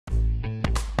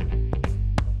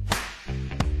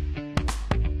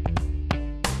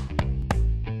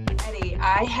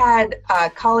I had a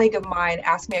colleague of mine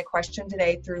ask me a question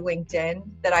today through LinkedIn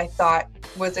that I thought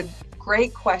was a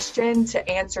great question to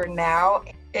answer now.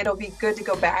 It'll be good to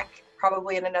go back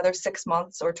probably in another 6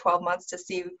 months or 12 months to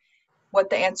see what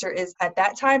the answer is at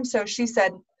that time. So she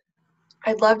said,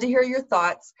 I'd love to hear your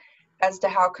thoughts as to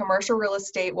how commercial real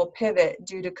estate will pivot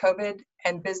due to COVID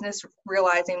and business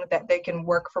realizing that they can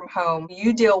work from home.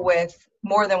 You deal with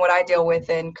more than what I deal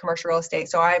with in commercial real estate.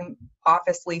 So I'm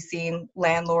office leasing,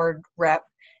 landlord rep,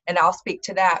 and I'll speak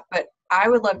to that. But I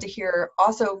would love to hear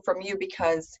also from you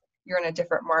because you're in a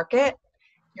different market.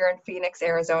 You're in Phoenix,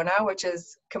 Arizona, which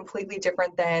is completely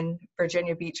different than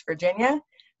Virginia Beach, Virginia.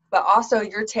 But also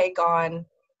your take on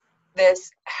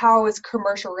this, how is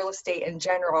commercial real estate in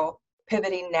general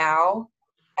pivoting now?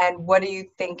 And what do you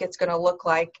think it's going to look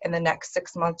like in the next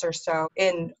 6 months or so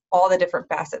in all the different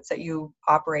facets that you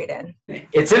operate in?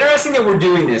 It's interesting that we're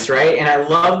doing this, right? And I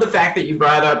love the fact that you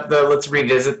brought up the let's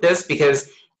revisit this because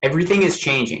everything is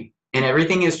changing and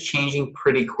everything is changing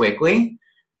pretty quickly.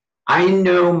 I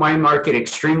know my market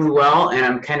extremely well and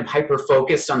I'm kind of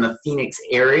hyper-focused on the Phoenix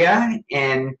area,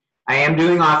 and I am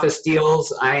doing office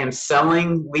deals, I am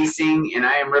selling, leasing, and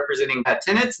I am representing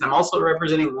tenants, and I'm also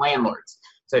representing landlords.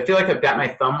 So I feel like I've got my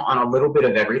thumb on a little bit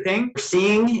of everything. We're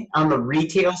seeing on the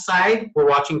retail side, we're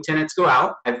watching tenants go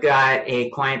out. I've got a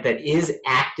client that is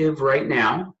active right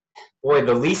now. Boy,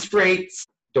 the lease rates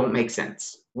don't make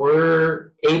sense.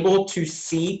 We're able to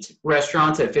seat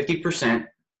restaurants at 50%.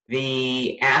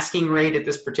 The asking rate at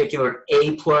this particular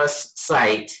A-plus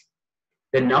site,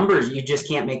 the numbers, you just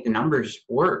can't make the numbers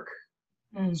work.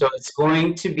 So it's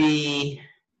going to be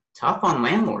tough on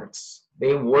landlords.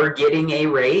 They were getting a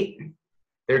rate.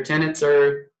 Their tenants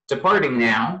are departing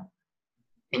now,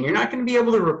 and you're not going to be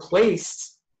able to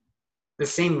replace the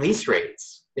same lease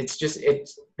rates. The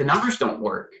numbers don't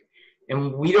work,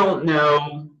 and we don't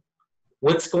know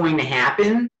what's going to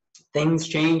happen. Things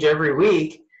change every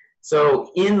week.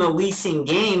 So in the leasing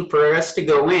game, for us to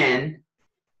go in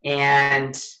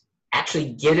and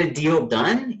actually get a deal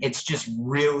done, it's just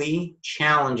really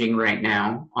challenging right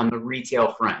now on the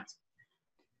retail front.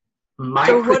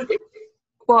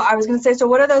 Well, I was going to say, so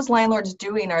what are those landlords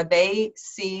doing? Are they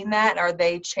seeing that? Are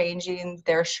they changing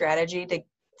their strategy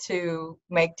to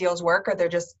make deals work, or they're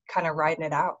just kind of riding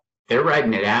it out? They're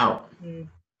riding it out.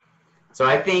 So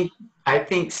I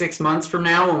think 6 months from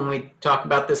now, when we talk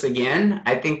about this again,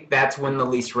 I think that's when the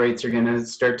lease rates are going to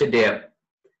start to dip,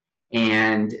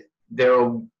 and there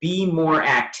will be more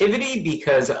activity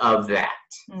because of that.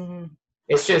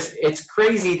 It's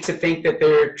crazy to think that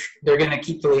they're going to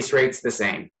keep the lease rates the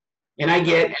same. And I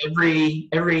get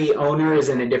every owner is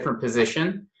in a different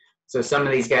position. So some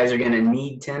of these guys are going to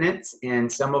need tenants,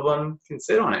 and some of them can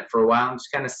sit on it for a while and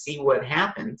just kind of see what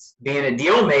happens. Being a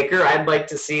deal maker, I'd like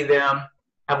to see them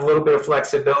have a little bit of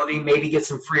flexibility, maybe get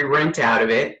some free rent out of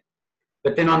it.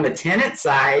 But then on the tenant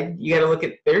side, you got to look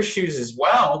at their shoes as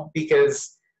well,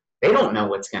 because they don't know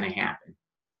what's going to happen.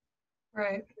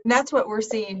 Right. And that's what we're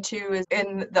seeing too, is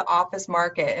in the office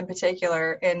market, in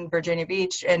particular in Virginia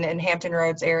Beach and in Hampton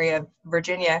Roads area of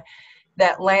Virginia,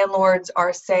 that landlords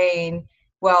are saying,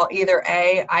 well, either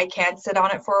A, I can sit on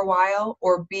it for a while,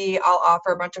 or B, I'll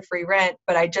offer a bunch of free rent,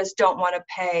 but I just don't want to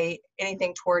pay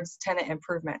anything towards tenant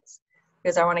improvements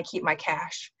because I want to keep my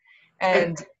cash.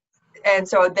 And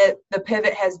so the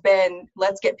pivot has been,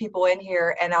 let's get people in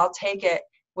here and I'll take it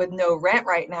with no rent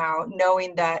right now,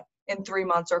 knowing that in 3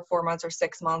 months or 4 months or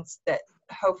 6 months that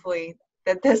hopefully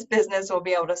that this business will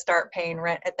be able to start paying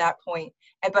rent at that point,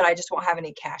 but I just won't have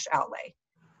any cash outlay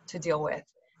to deal with.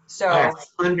 So I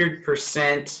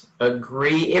 100%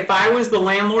 agree. If I was the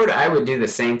landlord, I would do the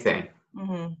same thing.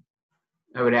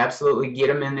 I would absolutely get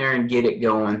them in there and get it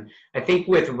going. I think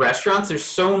with restaurants, there's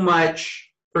so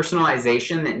much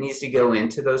personalization that needs to go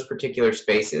into those particular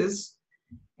spaces.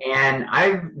 And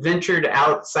I've ventured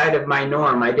outside of my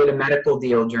norm. I did a medical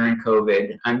deal during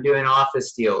COVID. I'm doing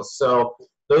office deals. So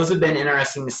those have been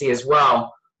interesting to see as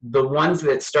well. The ones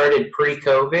that started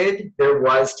pre-COVID, there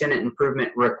was tenant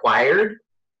improvement required.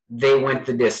 They went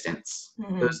the distance.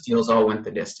 Those deals all went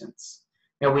the distance.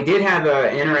 Now, we did have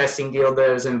an interesting deal that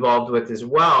I was involved with as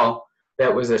well.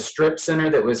 That was a strip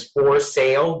center that was for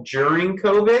sale during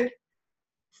COVID.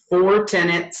 4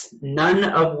 tenants, none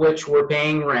of which were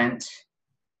paying rent.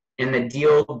 And the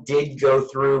deal did go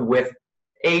through with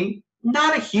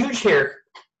not a huge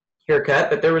haircut,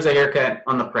 but there was a haircut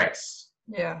on the price.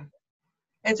 Yeah.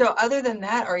 And so other than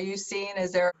that, are you seeing,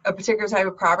 is there a particular type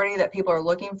of property that people are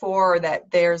looking for, or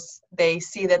that they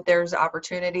see that there's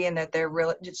opportunity and that they're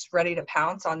really just ready to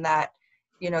pounce on that,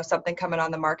 something coming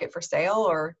on the market for sale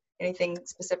or anything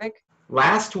specific?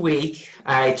 Last week,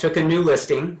 I took a new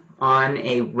listing on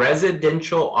a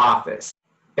residential office.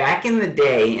 Back in the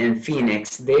day in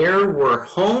Phoenix, there were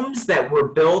homes that were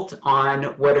built on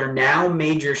what are now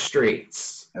major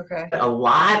streets. Okay. A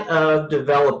lot of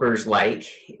developers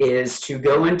is to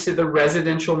go into the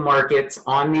residential markets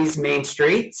on these main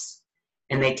streets,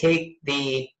 and they take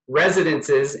the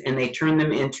residences and they turn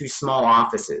them into small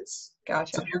offices.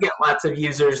 Gotcha. So you get lots of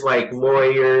users like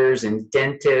lawyers and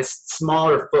dentists,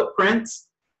 smaller footprints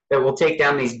that will take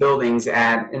down these buildings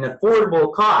at an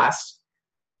affordable cost,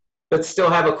 but still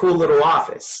have a cool little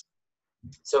office.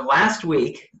 So last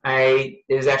week, it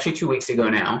was actually 2 weeks ago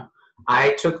now,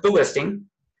 I took the listing.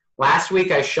 Last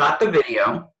week, I shot the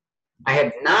video. I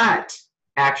have not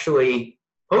actually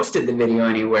posted the video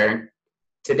anywhere.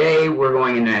 Today, we're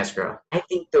going into escrow. I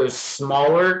think those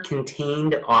smaller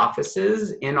contained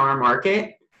offices in our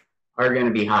market are going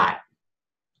to be hot.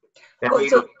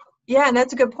 Yeah, and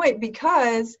that's a good point,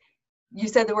 because you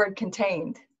said the word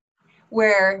contained,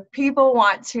 where people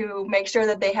want to make sure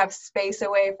that they have space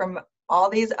away from all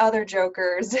these other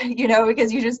jokers,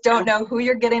 because you just don't know who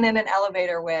you're getting in an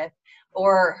elevator with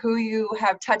or who you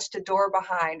have touched a door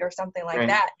behind or something like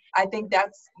that. I think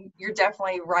you're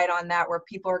definitely right on that, where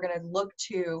people are going to look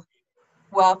to,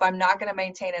 well, if I'm not going to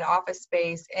maintain an office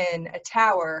space in a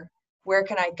tower, where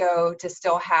can I go to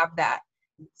still have that?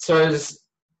 So I was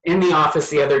in the office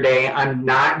the other day. I'm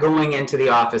not going into the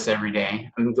office every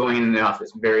day. I'm going into the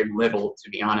office very little, to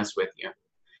be honest with you.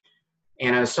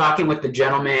 And I was talking with the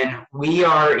gentleman. We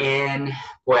are in,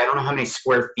 I don't know how many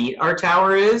square feet our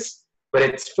tower is, but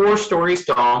it's 4 stories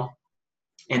tall.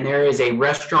 And there is a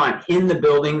restaurant in the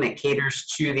building that caters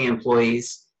to the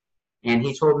employees. And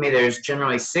he told me there's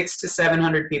generally 600 to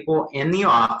 700 people in the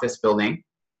office building.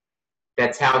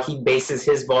 That's how he bases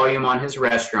his volume on his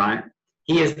restaurant.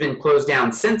 He has been closed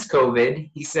down since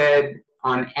COVID. He said,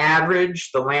 on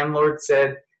average, the landlord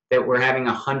said that we're having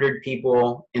 100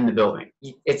 people in the building.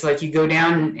 It's like you go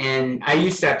down, and I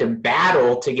used to have to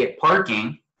battle to get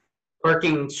parking.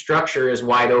 Parking structure is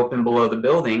wide open below the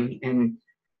building, and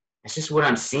that's just what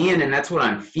I'm seeing, and that's what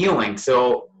I'm feeling.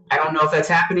 So I don't know if that's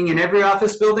happening in every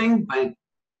office building, but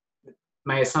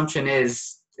my assumption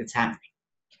is it's happening.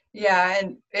 Yeah,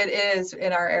 and it is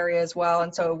in our area as well.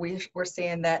 And so we're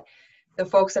seeing that the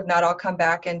folks have not all come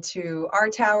back into our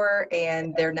tower,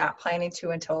 and they're not planning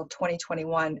to until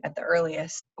 2021 at the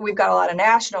earliest. We've got a lot of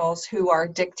nationals who are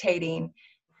dictating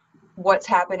what's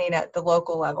happening at the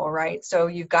local level, right? So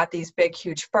you've got these big,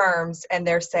 huge firms, and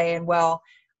they're saying, well,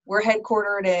 we're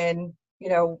headquartered in,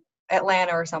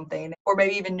 Atlanta or something, or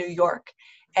maybe even New York.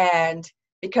 And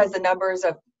because the numbers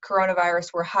of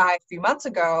coronavirus were high a few months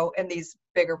ago in these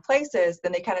bigger places,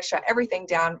 then they kind of shut everything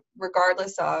down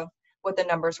regardless of what the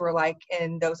numbers were like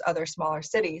in those other smaller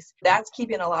cities. That's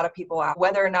keeping a lot of people out.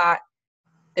 Whether or not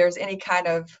there's any kind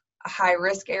of high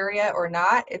risk area or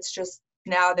not, it's just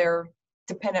now they're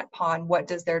dependent upon what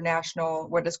does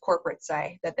corporate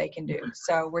say that they can do.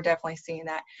 So we're definitely seeing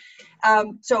that.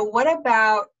 So what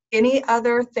about any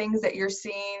other things that you're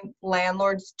seeing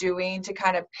landlords doing to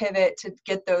kind of pivot to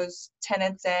get those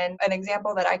tenants in? An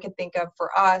example that I could think of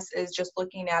for us is just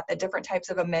looking at the different types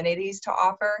of amenities to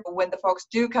offer when the folks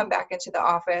do come back into the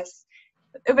office.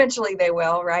 Eventually they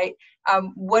will, right?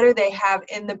 What do they have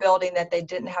in the building that they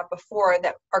didn't have before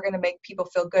that are going to make people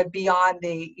feel good beyond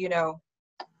the,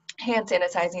 hand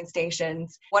sanitizing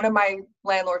stations? One of my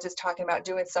landlords is talking about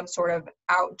doing some sort of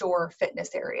outdoor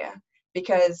fitness area,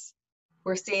 because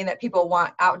we're seeing that people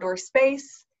want outdoor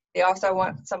space. They also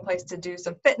want some place to do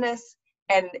some fitness,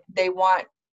 and they want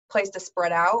a place to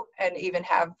spread out and even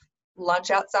have lunch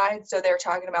outside. So they're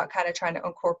talking about kind of trying to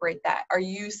incorporate that. Are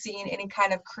you seeing any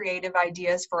kind of creative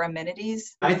ideas for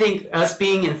amenities? I think us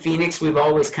being in Phoenix, we've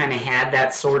always kind of had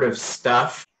that sort of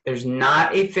stuff. There's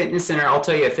not a fitness center. I'll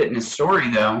tell you a fitness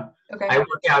story though. Okay. I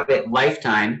work out at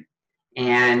Lifetime,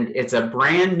 and it's a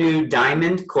brand new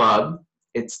diamond club.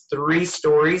 It's 3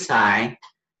 stories high,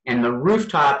 and the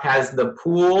rooftop has the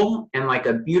pool and like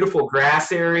a beautiful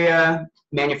grass area,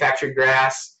 manufactured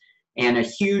grass, and a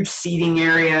huge seating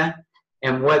area.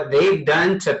 And what they've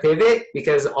done to pivot,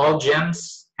 because all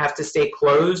gyms have to stay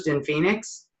closed in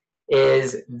Phoenix,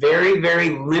 is very, very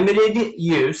limited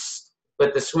use,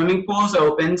 but the swimming pool is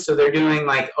open. So they're doing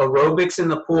like aerobics in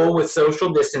the pool with social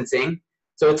distancing.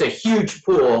 So it's a huge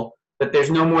pool, but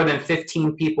there's no more than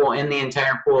 15 people in the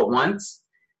entire pool at once.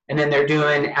 And then they're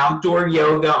doing outdoor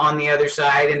yoga on the other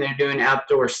side, and they're doing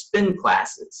outdoor spin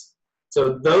classes.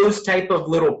 So those type of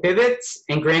little pivots,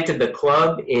 and granted the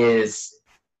club is,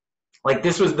 like,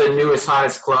 this was the newest,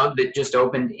 hottest club that just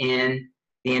opened in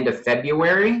the end of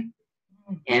February.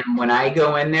 And when I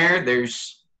go in there,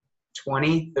 there's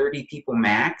 20, 30 people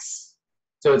max.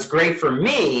 So it's great for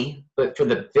me, but for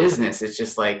the business, it's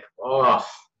just like, oh,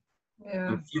 Yeah.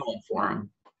 I'm feeling for them.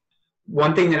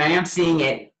 One thing that I am seeing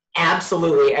at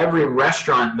absolutely every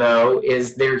restaurant, though,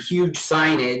 is their huge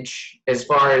signage as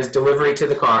far as delivery to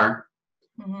the car.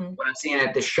 Mm-hmm. What I'm seeing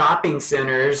at the shopping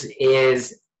centers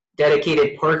is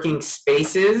dedicated parking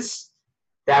spaces.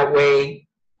 That way,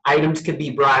 items could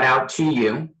be brought out to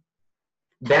you.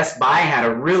 Best Buy had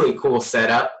a really cool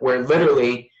setup where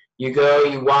literally you go,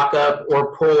 you walk up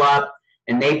or pull up,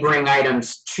 and they bring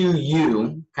items to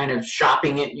you, kind of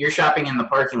shopping it. You're shopping in the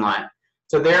parking lot.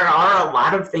 So there are a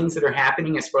lot of things that are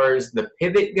happening as far as the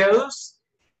pivot goes.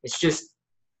 It's just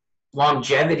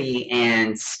longevity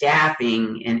and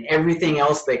staffing and everything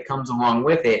else that comes along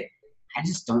with it. I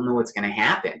just don't know what's going to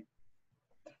happen.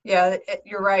 Yeah,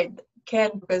 you're right.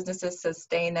 Can businesses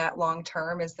sustain that long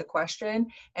term is the question,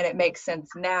 and it makes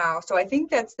sense now. So I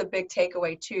think that's the big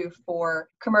takeaway too for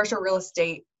commercial real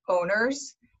estate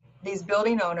owners, these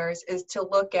building owners, is to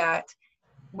look at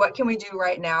what can we do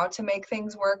right now to make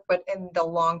things work, but in the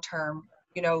long term,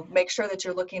 make sure that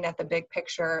you're looking at the big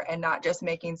picture and not just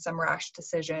making some rash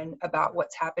decision about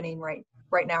what's happening right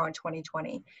now in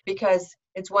 2020. Because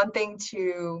it's one thing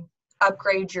to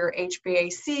upgrade your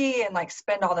HVAC and like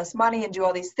spend all this money and do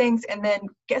all these things. And then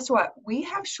guess what? We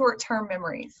have short-term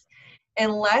memories.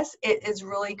 Unless it is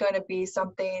really going to be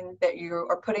something that you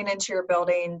are putting into your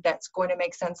building that's going to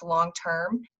make sense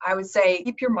long-term, I would say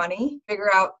keep your money,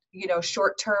 figure out,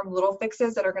 short-term little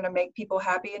fixes that are going to make people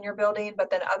happy in your building. But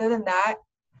then other than that,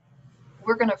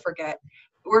 we're going to forget.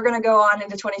 We're going to go on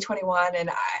into 2021. And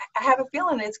I have a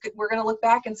feeling it's good. We're going to look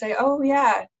back and say, oh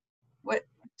yeah,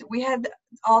 we had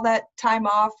all that time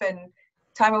off and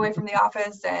time away from the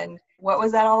office, and what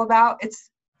was that all about?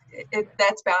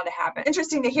 That's bound to happen.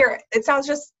 Interesting to hear. It sounds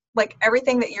just like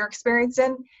everything that you're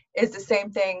experiencing is the same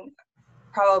thing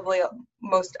probably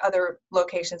most other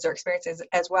locations are experiencing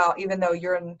as well, even though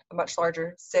you're in a much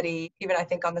larger city. Even I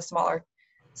think on the smaller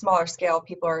scale,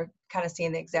 people are kind of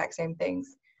seeing the exact same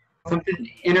things. Something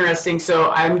interesting.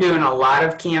 So I'm doing a lot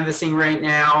of canvassing right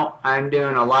now. I'm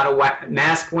doing a lot of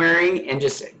mask wearing and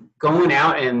just going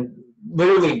out and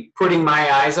literally putting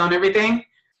my eyes on everything.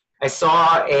 I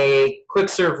saw a quick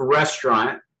serve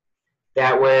restaurant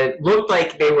that looked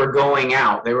like they were going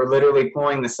out. They were literally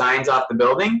pulling the signs off the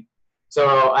building.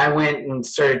 So I went and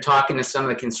started talking to some of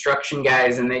the construction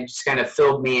guys, and they just kind of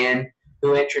filled me in,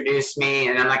 who introduced me,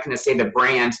 and I'm not going to say the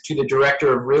brand, to the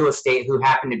director of real estate who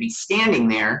happened to be standing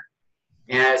there.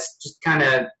 And I was just kind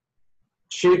of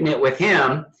shooting it with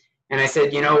him. And I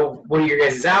said, what are your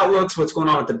guys' outlooks? What's going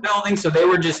on with the building? So they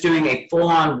were just doing a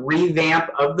full-on revamp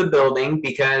of the building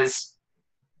because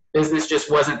business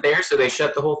just wasn't there. So they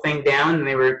shut the whole thing down, and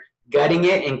they were gutting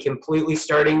it and completely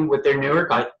starting with their newer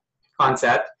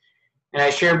concept. And I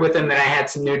shared with him that I had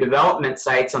some new development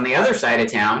sites on the other side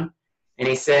of town. And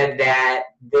he said that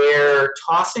they're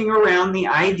tossing around the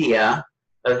idea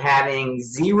of having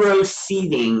zero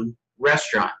seating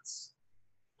restaurants,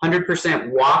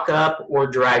 100% walk up or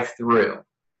drive through.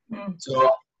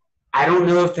 So I don't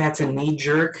know if that's a knee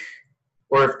jerk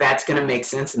or if that's going to make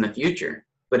sense in the future,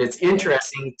 but it's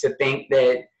interesting to think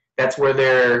that that's where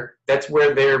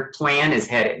their plan is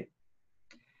headed.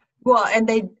 Well, and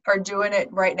they are doing it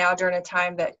right now during a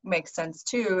time that makes sense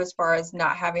too, as far as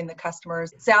not having the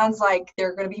customers. It sounds like there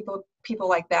are going to be people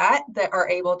like that are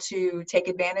able to take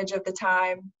advantage of the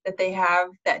time that they have,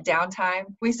 that downtime.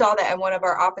 We saw that in one of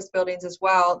our office buildings as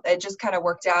well. It just kind of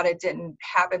worked out. It didn't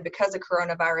happen because of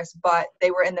coronavirus, but they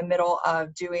were in the middle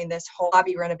of doing this whole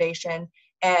lobby renovation.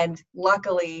 And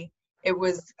luckily, it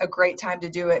was a great time to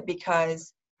do it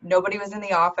because nobody was in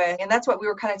the office. And that's what we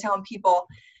were kind of telling people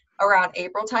around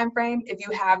April timeframe. If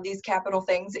you have these capital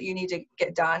things that you need to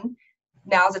get done,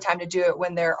 now's the time to do it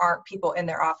when there aren't people in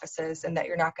their offices and that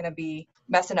you're not going to be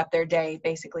messing up their day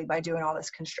basically by doing all this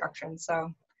construction.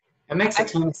 So that makes a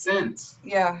ton of sense.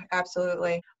 Yeah,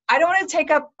 absolutely. I don't want to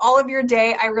take up all of your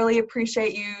day. I really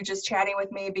appreciate you just chatting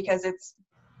with me because it's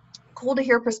cool to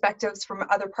hear perspectives from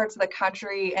other parts of the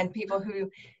country and people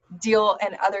who deal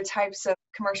in other types of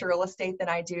commercial real estate than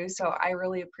I do. So I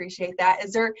really appreciate that.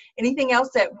 Is there anything else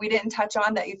that we didn't touch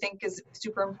on that you think is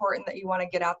super important that you want to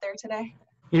get out there today?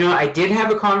 I did have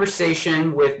a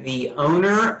conversation with the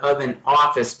owner of an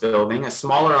office building, a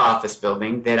smaller office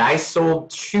building that I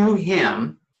sold to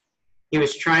him. He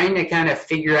was trying to kind of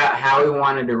figure out how he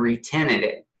wanted to re-tenant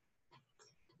it.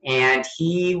 And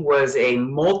he was a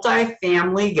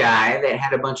multi-family guy that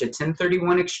had a bunch of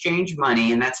 1031 exchange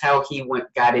money, and that's how he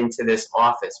got into this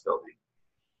office building.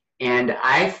 And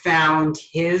I found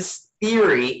his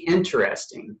theory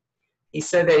interesting. He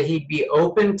said that he'd be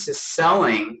open to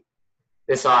selling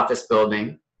this office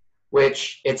building,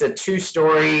 which it's a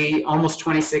 2-story, almost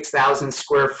 26,000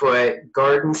 square foot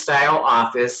garden style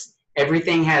office.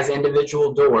 Everything has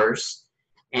individual doors,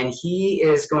 and he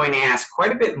is going to ask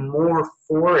quite a bit more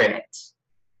for it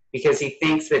because he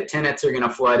thinks that tenants are going to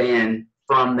flood in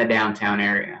from the downtown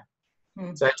area.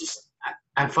 So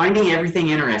I'm finding everything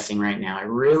interesting right now. I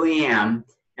really am.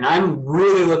 And I'm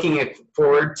really looking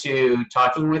forward to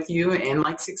talking with you in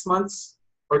like 6 months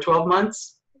or 12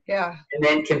 months. Yeah. And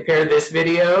then compare this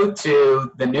video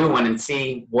to the new one and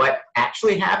see what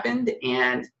actually happened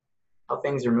and how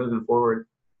things are moving forward.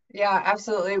 Yeah,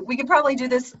 absolutely. We could probably do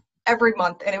this every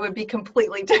month and it would be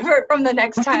completely different from the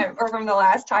next time or from the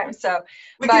last time. So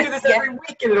we can do this every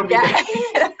week and it'll be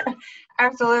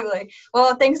Absolutely.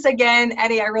 Well, thanks again,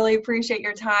 Eddie. I really appreciate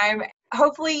your time.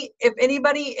 Hopefully, if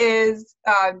anybody is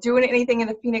doing anything in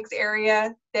the Phoenix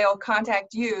area, they'll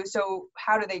contact you. So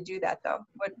how do they do that, though?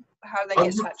 How do they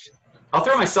get in touch? I'll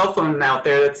throw my cell phone out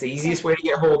there. That's the easiest way to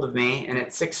get hold of me, and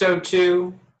it's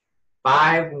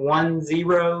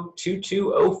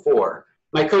 602-510-2204.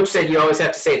 My coach said you always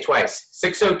have to say it twice.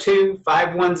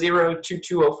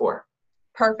 602-510-2204.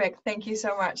 Perfect. Thank you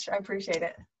so much. I appreciate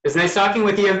it. It's nice talking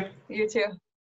with you. You too.